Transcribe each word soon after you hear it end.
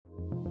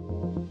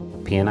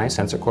PNI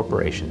Sensor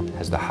Corporation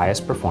has the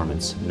highest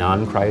performance,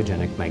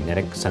 non-cryogenic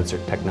magnetic sensor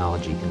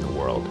technology in the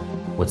world.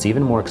 What's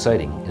even more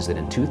exciting is that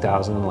in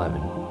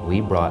 2011, we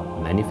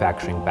brought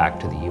manufacturing back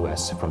to the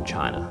US from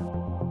China.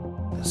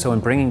 So in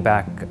bringing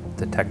back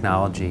the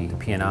technology to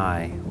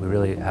PNI, we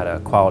really had a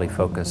quality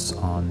focus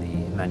on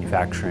the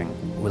manufacturing.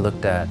 We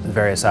looked at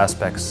various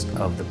aspects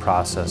of the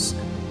process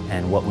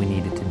and what we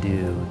needed to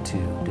do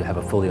to have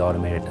a fully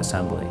automated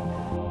assembly.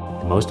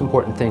 The most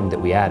important thing that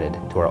we added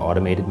to our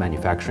automated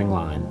manufacturing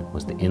line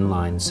was the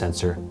inline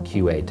sensor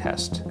QA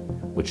test,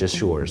 which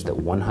assures that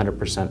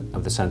 100%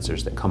 of the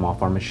sensors that come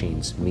off our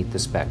machines meet the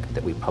spec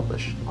that we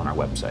publish on our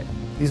website.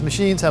 These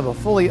machines have a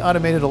fully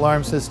automated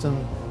alarm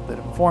system that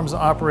informs the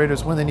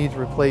operators when they need to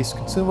replace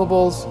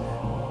consumables,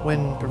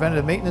 when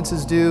preventative maintenance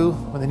is due,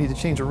 when they need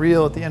to change a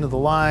reel at the end of the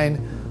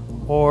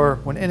line, or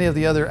when any of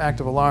the other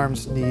active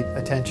alarms need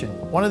attention.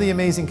 One of the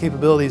amazing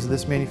capabilities of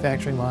this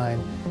manufacturing line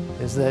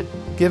is that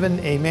given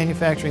a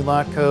manufacturing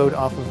lot code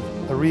off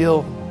of a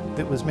reel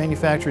that was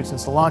manufactured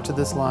since the launch of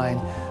this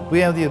line, we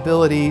have the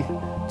ability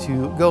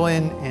to go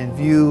in and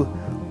view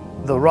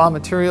the raw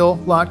material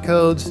lot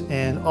codes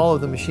and all of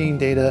the machine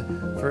data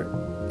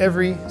for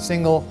every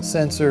single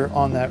sensor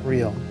on that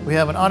reel. We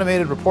have an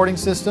automated reporting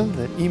system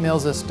that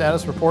emails us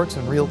status reports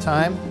in real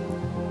time.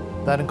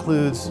 That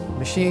includes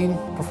machine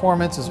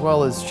performance as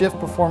well as shift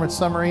performance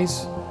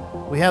summaries.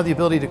 We have the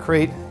ability to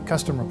create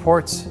custom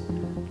reports.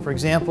 For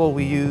example,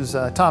 we use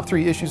top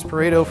 3 issues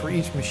Pareto for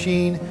each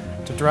machine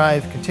to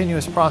drive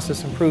continuous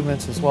process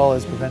improvements as well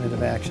as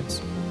preventative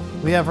actions.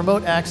 We have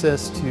remote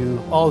access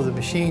to all of the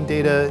machine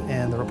data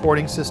and the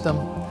reporting system.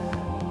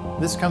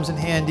 This comes in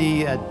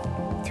handy at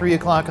 3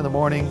 o'clock in the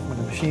morning when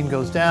the machine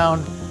goes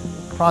down.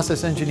 The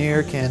process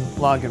engineer can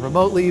log in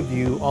remotely,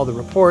 view all the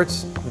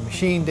reports, the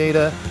machine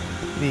data,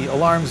 the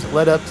alarms that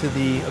led up to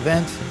the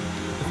event.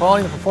 The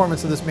quality and the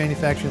performance of this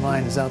manufacturing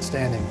line is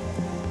outstanding.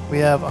 We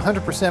have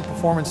 100%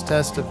 performance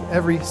test of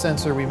every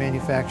sensor we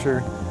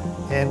manufacture,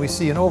 and we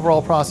see an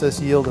overall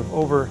process yield of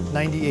over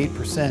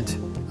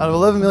 98%. Out of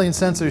 11 million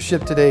sensors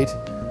shipped to date,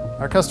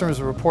 our customers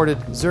have reported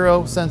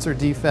 0 sensor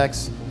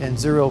defects and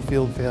 0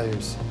 field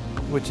failures,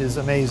 which is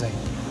amazing.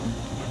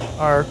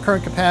 Our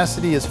current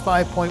capacity is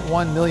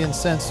 5.1 million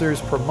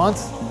sensors per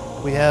month.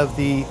 We have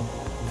the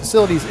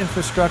facilities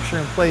infrastructure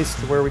in place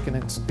to where we can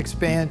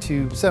expand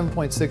to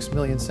 7.6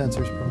 million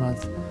sensors per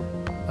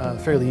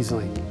month fairly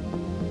easily.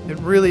 It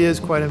really is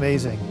quite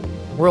amazing.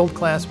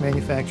 World-class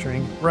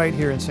manufacturing right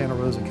here in Santa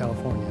Rosa,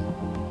 California.